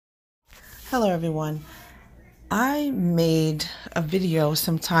Hello everyone. I made a video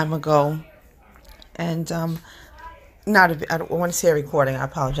some time ago and I don't want to say a recording, I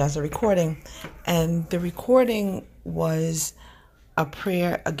apologize, a recording. And the recording was a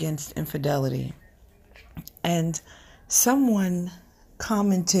prayer against infidelity. And someone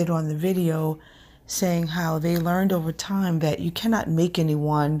commented on the video saying how they learned over time that you cannot make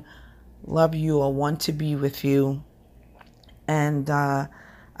anyone love you or want to be with you. And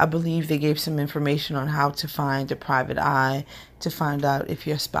I believe they gave some information on how to find a private eye to find out if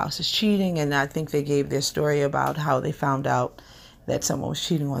your spouse is cheating. And I think they gave their story about how they found out that someone was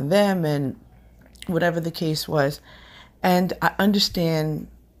cheating on them and whatever the case was. And I understand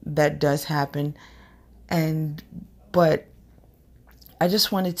that does happen. But I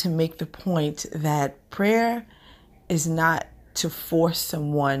just wanted to make the point that prayer is not to force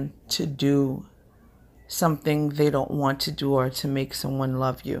someone to do something they don't want to do or to make someone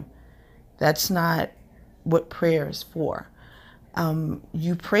love you. That's not what prayer is for.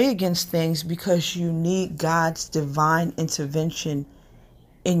 You pray against things because you need God's divine intervention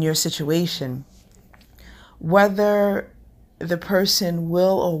in your situation. Whether the person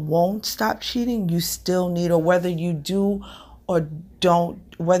will or won't stop cheating, you still need, or whether you do or don't,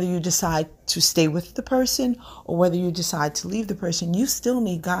 whether you decide to stay with the person or whether you decide to leave the person, you still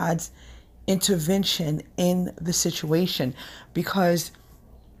need God's intervention in the situation, because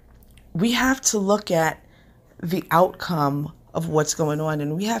we have to look at the outcome of what's going on,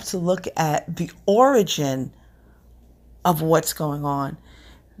 and we have to look at the origin of what's going on.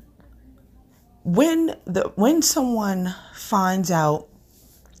 When someone finds out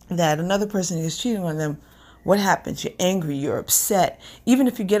that another person is cheating on them, what happens? You're angry, you're upset. Even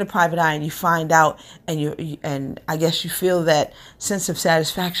if you get a private eye and you find out, and I guess you feel that sense of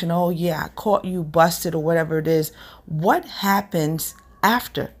satisfaction, oh yeah, I caught you, busted, or whatever it is. What happens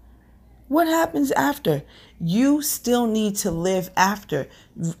after? What happens after? You still need to live after.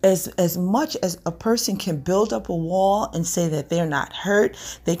 As much as a person can build up a wall and say that they're not hurt,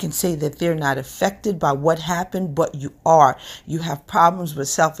 they can say that they're not affected by what happened, but you are. You have problems with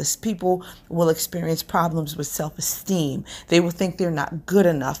self-esteem. People will experience problems with self-esteem. They will think they're not good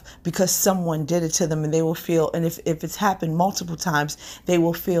enough because someone did it to them, and they will feel, and if it's happened multiple times, they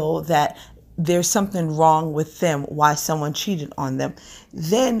will feel that there's something wrong with them, why someone cheated on them.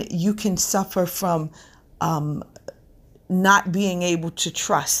 Then you can suffer from not being able to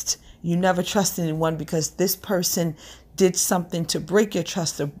trust. You never trust anyone because this person did something to break your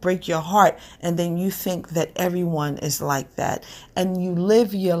trust or break your heart, and then you think that everyone is like that. And you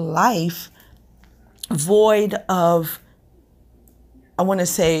live your life void of, I want to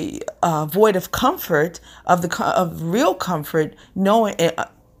say, void of comfort, of real comfort,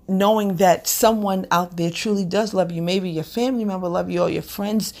 knowing that someone out there truly does love you. Maybe your family member love you or your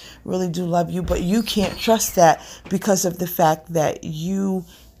friends really do love you, but you can't trust that because of the fact that you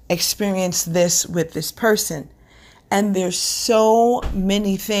experienced this with this person. And there's so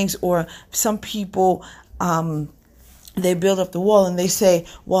many things, or some people, they build up the wall and they say,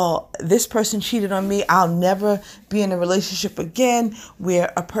 well, this person cheated on me, I'll never be in a relationship again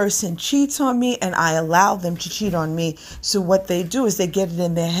where a person cheats on me and I allow them to cheat on me. So what they do is they get it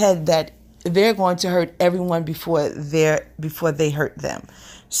in their head that they're going to hurt everyone before they hurt them.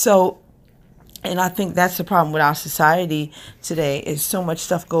 So, and I think that's the problem with our society today, is so much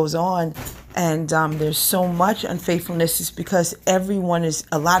stuff goes on, and there's so much unfaithfulness. Is because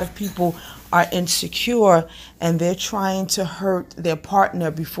a lot of people are insecure and they're trying to hurt their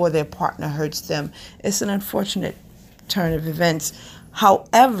partner before their partner hurts them. It's an unfortunate turn of events.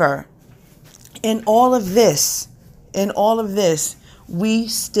 However, in all of this, we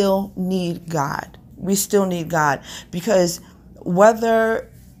still need God. We still need God, because whether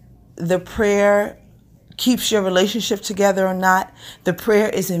the prayer keeps your relationship together or not, the prayer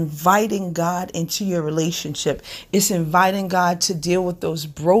is inviting God into your relationship. It's inviting God to deal with those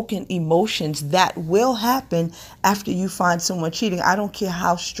broken emotions that will happen after you find someone cheating. I don't care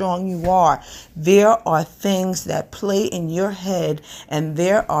how strong you are. There are things that play in your head, and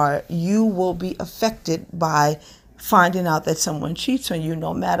you will be affected by finding out that someone cheats on you,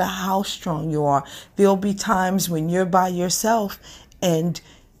 no matter how strong you are. There'll be times when you're by yourself and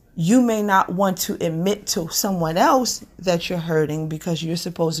you may not want to admit to someone else that you're hurting because you're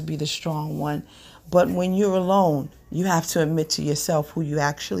supposed to be the strong one. But when you're alone, you have to admit to yourself who you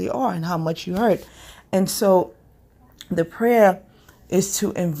actually are and how much you hurt. And so the prayer is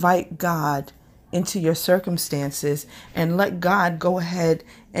to invite God into your circumstances and let God go ahead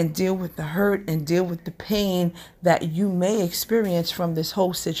and deal with the hurt and deal with the pain that you may experience from this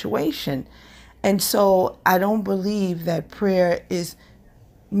whole situation. And so I don't believe that prayer is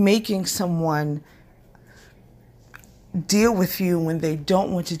making someone deal with you when they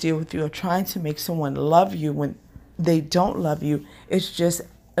don't want to deal with you, or trying to make someone love you when they don't love you. It's just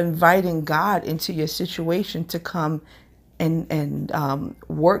inviting God into your situation to come and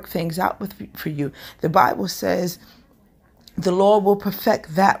work things out for you. The Bible says, the Lord will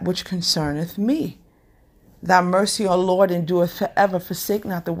perfect that which concerneth me. Thy mercy, O Lord, endureth forever. Forsake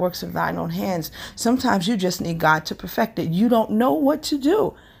not the works of thine own hands. Sometimes you just need God to perfect it. You don't know what to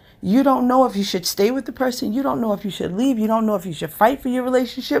do. You don't know if you should stay with the person. You don't know if you should leave. You don't know if you should fight for your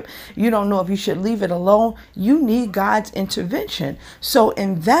relationship. You don't know if you should leave it alone. You need God's intervention. So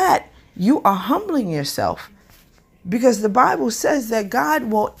in that, you are humbling yourself, because the Bible says that God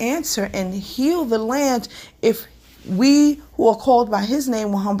will answer and heal the land if we who are called by his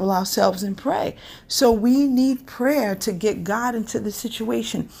name will humble ourselves and pray. So we need prayer to get God into the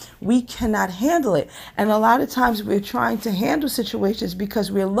situation. We cannot handle it. And a lot of times we're trying to handle situations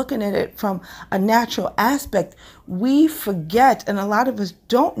because we're looking at it from a natural aspect. We forget, and a lot of us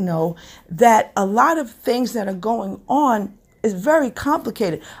don't know, that a lot of things that are going on is very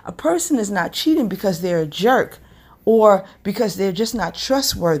complicated. A person is not cheating because they're a jerk, or because they're just not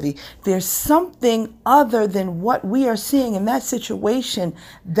trustworthy. There's something other than what we are seeing in that situation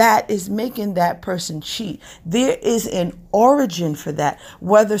that is making that person cheat. There is an origin for that.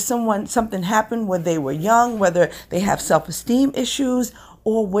 Whether something happened when they were young, whether they have self-esteem issues,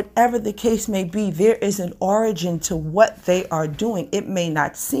 or whatever the case may be, there is an origin to what they are doing. It may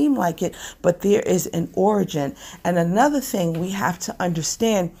not seem like it, but there is an origin. And another thing we have to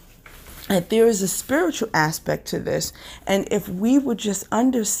understand, that there is a spiritual aspect to this. And if we would just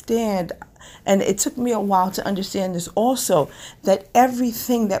understand, and it took me a while to understand this also, that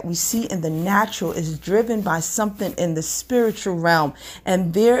everything that we see in the natural is driven by something in the spiritual realm.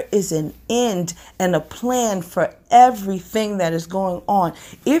 And there is an end and a plan for everything that is going on.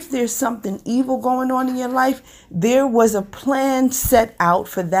 If there's something evil going on in your life, there was a plan set out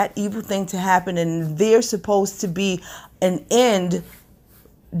for that evil thing to happen. And there's supposed to be an end.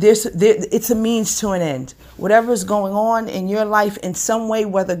 It's a means to an end. Whatever is going on in your life in some way,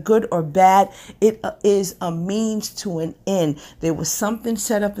 whether good or bad, it is a means to an end. There was something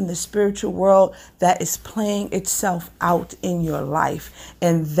set up in the spiritual world that is playing itself out in your life.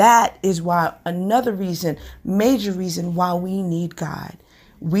 And that is why, another reason, major reason why we need God.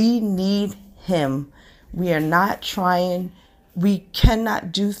 We need him. We are not trying. We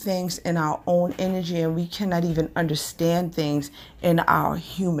cannot do things in our own energy, and we cannot even understand things in our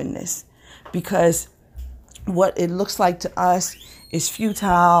humanness, because what it looks like to us is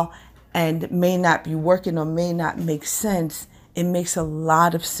futile and may not be working or may not make sense. It makes a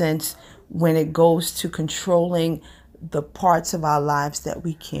lot of sense when it goes to controlling the parts of our lives that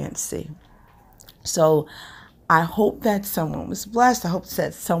we can't see. So I hope that someone was blessed. I hope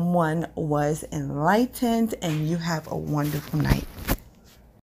that someone was enlightened, and you have a wonderful night.